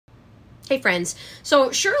Hey friends,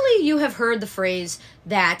 so surely you have heard the phrase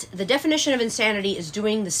that the definition of insanity is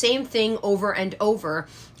doing the same thing over and over,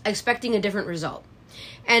 expecting a different result.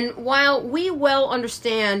 And while we well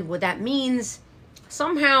understand what that means,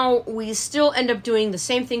 somehow we still end up doing the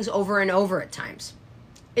same things over and over at times.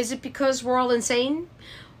 Is it because we're all insane?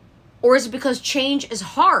 Or is it because change is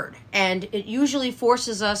hard and it usually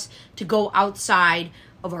forces us to go outside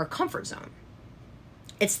of our comfort zone?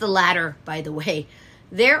 It's the latter, by the way.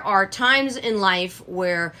 There are times in life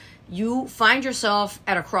where you find yourself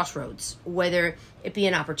at a crossroads, whether it be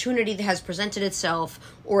an opportunity that has presented itself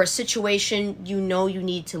or a situation you know you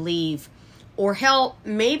need to leave. Or hell,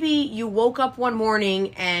 maybe you woke up one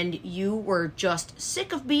morning and you were just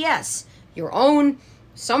sick of BS, your own,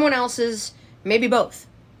 someone else's, maybe both.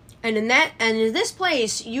 And in this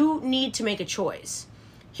place, you need to make a choice.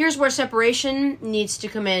 Here's where separation needs to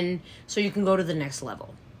come in so you can go to the next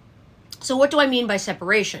level. So what do I mean by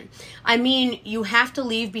separation? I mean, you have to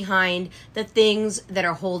leave behind the things that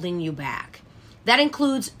are holding you back. That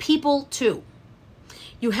includes people too.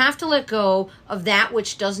 You have to let go of that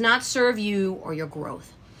which does not serve you or your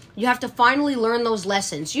growth. You have to finally learn those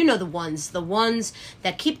lessons. You know the ones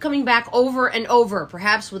that keep coming back over and over,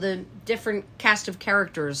 perhaps with a different cast of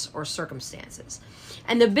characters or circumstances.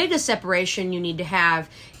 And the biggest separation you need to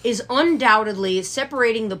have is undoubtedly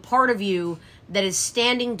separating the part of you that is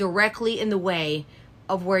standing directly in the way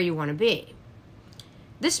of where you want to be.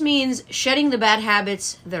 This means shedding the bad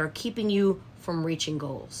habits that are keeping you from reaching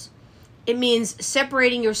goals. It means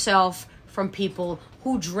separating yourself from people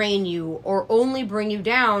who drain you or only bring you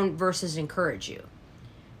down versus encourage you.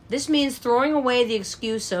 This means throwing away the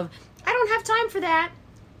excuse of, I don't have time for that,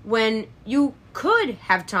 when you could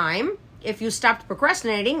have time if you stopped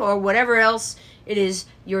procrastinating or whatever else it is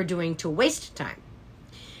you're doing to waste time.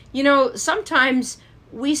 You know, sometimes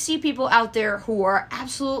we see people out there who are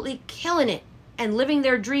absolutely killing it and living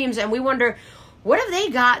their dreams, and we wonder, what have they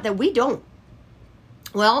got that we don't?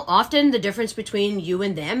 Well, often the difference between you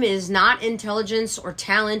and them is not intelligence or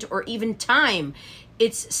talent or even time.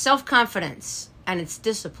 It's self-confidence and it's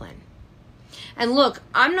discipline. And look,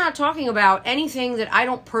 I'm not talking about anything that I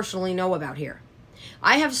don't personally know about here.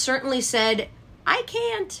 I have certainly said, I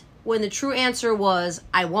can't, when the true answer was,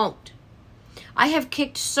 I won't. I have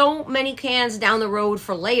kicked so many cans down the road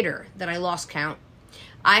for later that I lost count.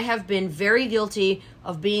 I have been very guilty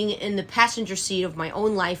of being in the passenger seat of my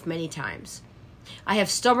own life many times. I have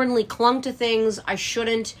stubbornly clung to things I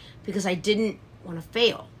shouldn't because I didn't want to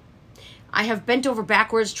fail. I have bent over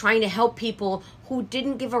backwards trying to help people who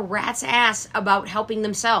didn't give a rat's ass about helping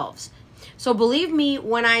themselves. So believe me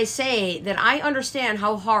when I say that I understand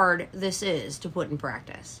how hard this is to put in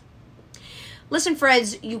practice. Listen,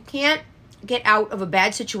 friends, you can't get out of a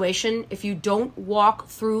bad situation if you don't walk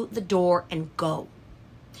through the door and go.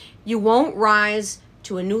 You won't rise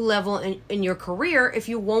to a new level in your career if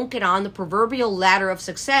you won't get on the proverbial ladder of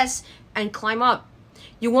success and climb up.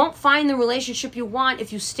 You won't find the relationship you want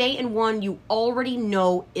if you stay in one you already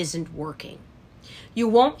know isn't working. You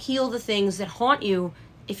won't heal the things that haunt you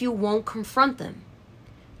if you won't confront them.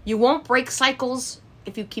 You won't break cycles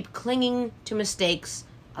if you keep clinging to mistakes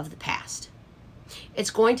of the past. It's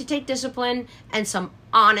going to take discipline and some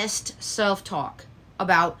honest self-talk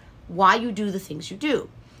about why you do the things you do.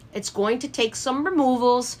 It's going to take some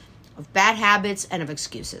removals of bad habits and of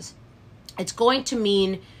excuses. It's going to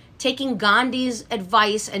mean taking Gandhi's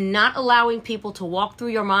advice and not allowing people to walk through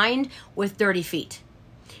your mind with dirty feet.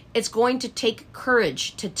 It's going to take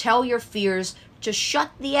courage to tell your fears to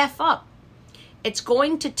shut the F up. It's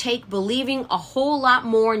going to take believing a whole lot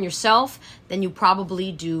more in yourself than you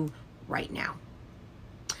probably do right now.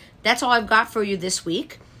 That's all I've got for you this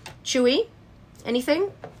week. Chewy,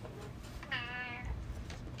 anything?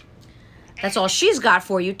 That's all she's got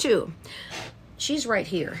for you, too. She's right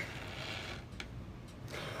here.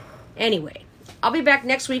 Anyway, I'll be back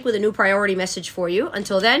next week with a new priority message for you.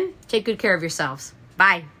 Until then, take good care of yourselves.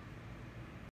 Bye.